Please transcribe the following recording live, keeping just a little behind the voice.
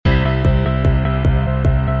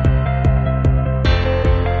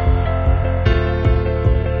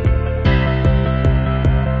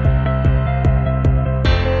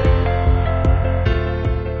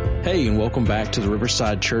welcome back to the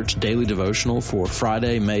Riverside Church Daily Devotional for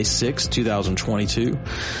Friday, May 6, 2022.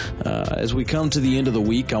 As we come to the end of the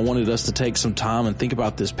week, I wanted us to take some time and think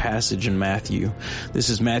about this passage in Matthew. This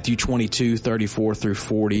is Matthew 22, 34 through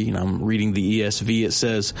 40, and I'm reading the ESV. It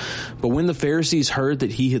says, "But when the Pharisees heard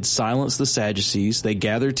that he had silenced the Sadducees, they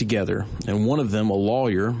gathered together, and one of them, a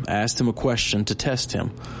lawyer, asked him a question to test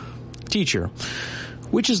him. 'Teacher,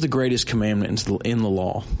 which is the greatest commandment in the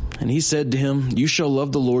law?' And he said to him, 'You shall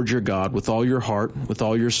love the Lord your God with all your heart, with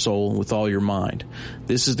all your soul, and with all your mind.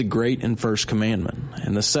 This is the great and first commandment.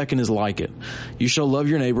 And the second is like it. You shall love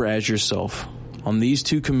your neighbor as yourself. On these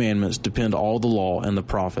two commandments depend all the law and the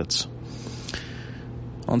prophets.'"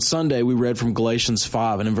 On Sunday, we read from Galatians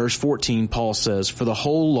 5, and in verse 14, Paul says, "For the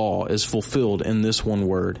whole law is fulfilled in this one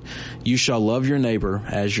word. You shall love your neighbor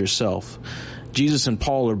as yourself." Jesus and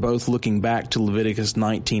Paul are both looking back to Leviticus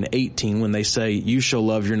 19:18 when they say, "You shall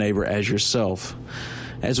love your neighbor as yourself."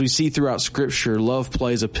 As we see throughout Scripture, love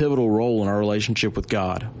plays a pivotal role in our relationship with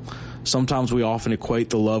God. Sometimes we often equate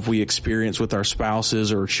the love we experience with our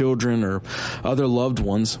spouses or children or other loved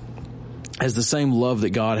ones as the same love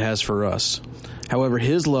that God has for us. However,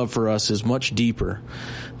 His love for us is much deeper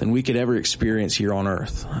than we could ever experience here on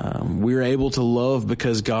earth. We are able to love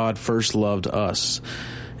because God first loved us.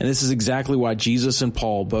 And this is exactly why Jesus and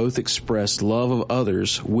Paul both expressed love of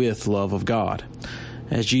others with love of God.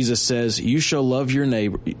 As Jesus says, you shall love the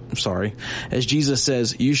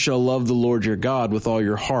Lord your God with all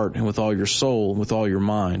your heart and with all your soul and with all your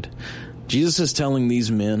mind. Jesus is telling these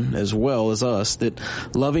men, as well as us, that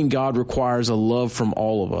loving God requires a love from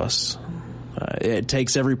all of us. It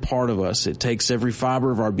takes every part of us. It takes every fiber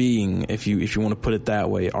of our being, if you want to put it that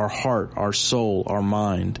way, our heart, our soul, our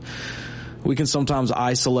mind. We can sometimes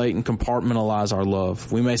isolate and compartmentalize our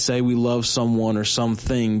love. We may say we love someone or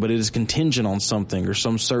something, but it is contingent on something or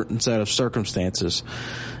some certain set of circumstances.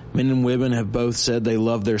 Men and women have both said they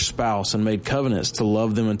love their spouse and made covenants to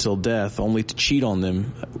love them until death, only to cheat on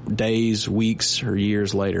them days, weeks, or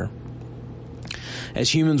years later. As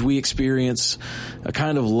humans, we experience a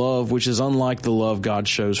kind of love which is unlike the love God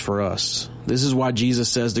shows for us. This is why Jesus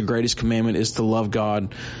says the greatest commandment is to love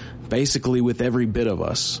God basically with every bit of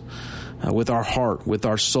us. With our heart, with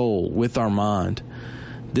our soul, with our mind.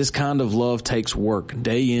 This kind of love takes work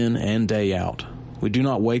day in and day out. We do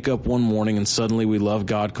not wake up one morning and suddenly we love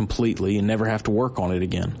God completely and never have to work on it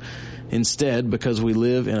again. Instead, because we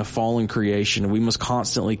live in a fallen creation, we must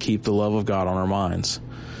constantly keep the love of God on our minds.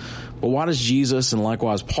 But why does Jesus and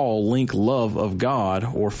likewise Paul link love of God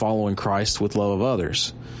or following Christ with love of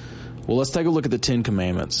others? Well, let's take a look at the 10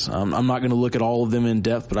 Commandments. I'm not going to look at all of them in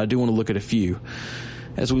depth, but I do want to look at a few.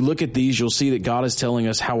 As we look at these, you'll see that God is telling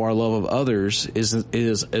us how our love of others is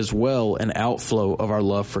as well an outflow of our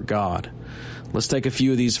love for God. Let's take a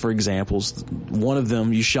few of these for examples. One of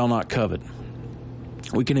them, you shall not covet.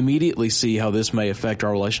 We can immediately see how this may affect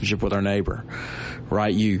our relationship with our neighbor,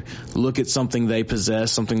 right? You look at something they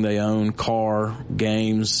possess, something they own, car,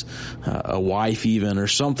 games, a wife even, or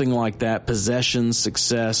something like that, possessions,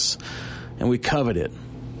 success, and we covet it.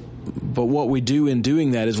 But what we do in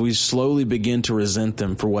doing that is we slowly begin to resent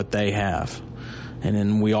them for what they have. And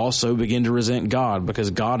then we also begin to resent God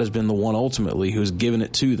because God has been the one ultimately who's given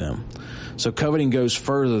it to them. So coveting goes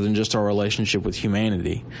further than just our relationship with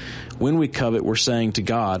humanity. When we covet, we're saying to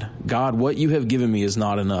God, "God, what you have given me is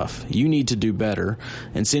not enough. You need to do better.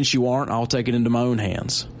 And since you aren't, I'll take it into my own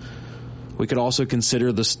hands." We could also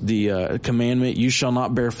consider the commandment, "You shall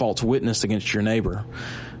not bear false witness against your neighbor."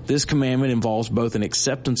 This commandment involves both an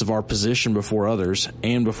acceptance of our position before others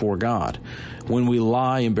and before God. When we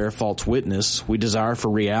lie and bear false witness, we desire for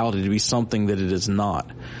reality to be something that it is not.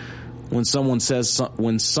 When someone says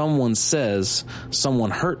someone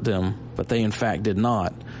hurt them, but they in fact did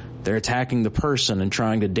not, they're attacking the person and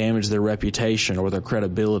trying to damage their reputation or their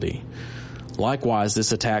credibility. Likewise,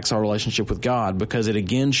 this attacks our relationship with God because it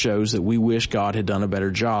again shows that we wish God had done a better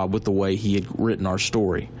job with the way He had written our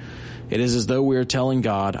story. It is as though we are telling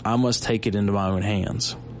God, "I must take it into my own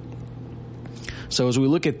hands." So as we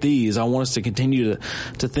look at these, I want us to continue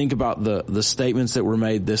to think about the statements that were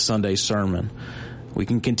made this Sunday's sermon. We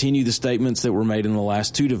can continue the statements that were made in the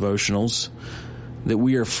last two devotionals, that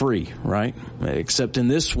we are free, right? Except in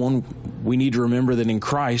this one, we need to remember that in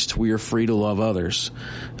Christ, we are free to love others.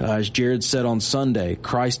 As Jared said on Sunday,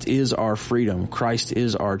 Christ is our freedom. Christ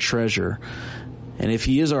is our treasure. And if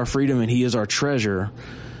He is our freedom and He is our treasure,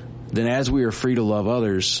 then as we are free to love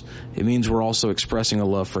others, it means we're also expressing a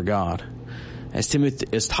love for God. As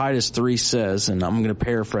Titus 3 says, and I'm going to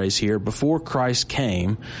paraphrase here, before Christ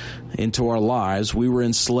came into our lives, we were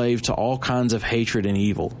enslaved to all kinds of hatred and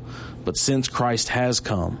evil. But since Christ has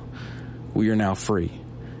come, we are now free.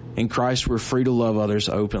 In Christ, we're free to love others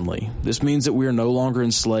openly. This means that we are no longer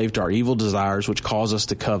enslaved to our evil desires, which cause us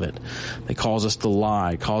to covet. They cause us to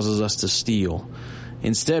lie, causes us to steal.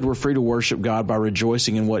 Instead, we're free to worship God by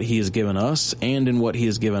rejoicing in what He has given us and in what He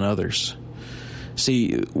has given others.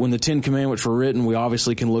 See, when the Ten Commandments were written, we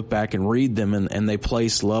obviously can look back and read them, and they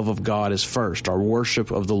place love of God as first, our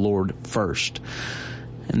worship of the Lord first.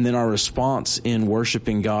 And then our response in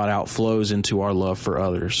worshiping God outflows into our love for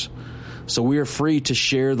others. So we are free to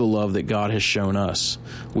share the love that God has shown us.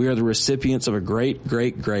 We are the recipients of a great,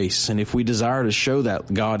 great grace, and if we desire to show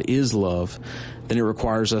that God is love, then it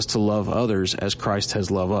requires us to love others as Christ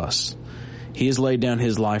has loved us. He has laid down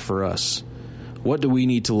His life for us. What do we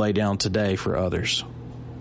need to lay down today for others?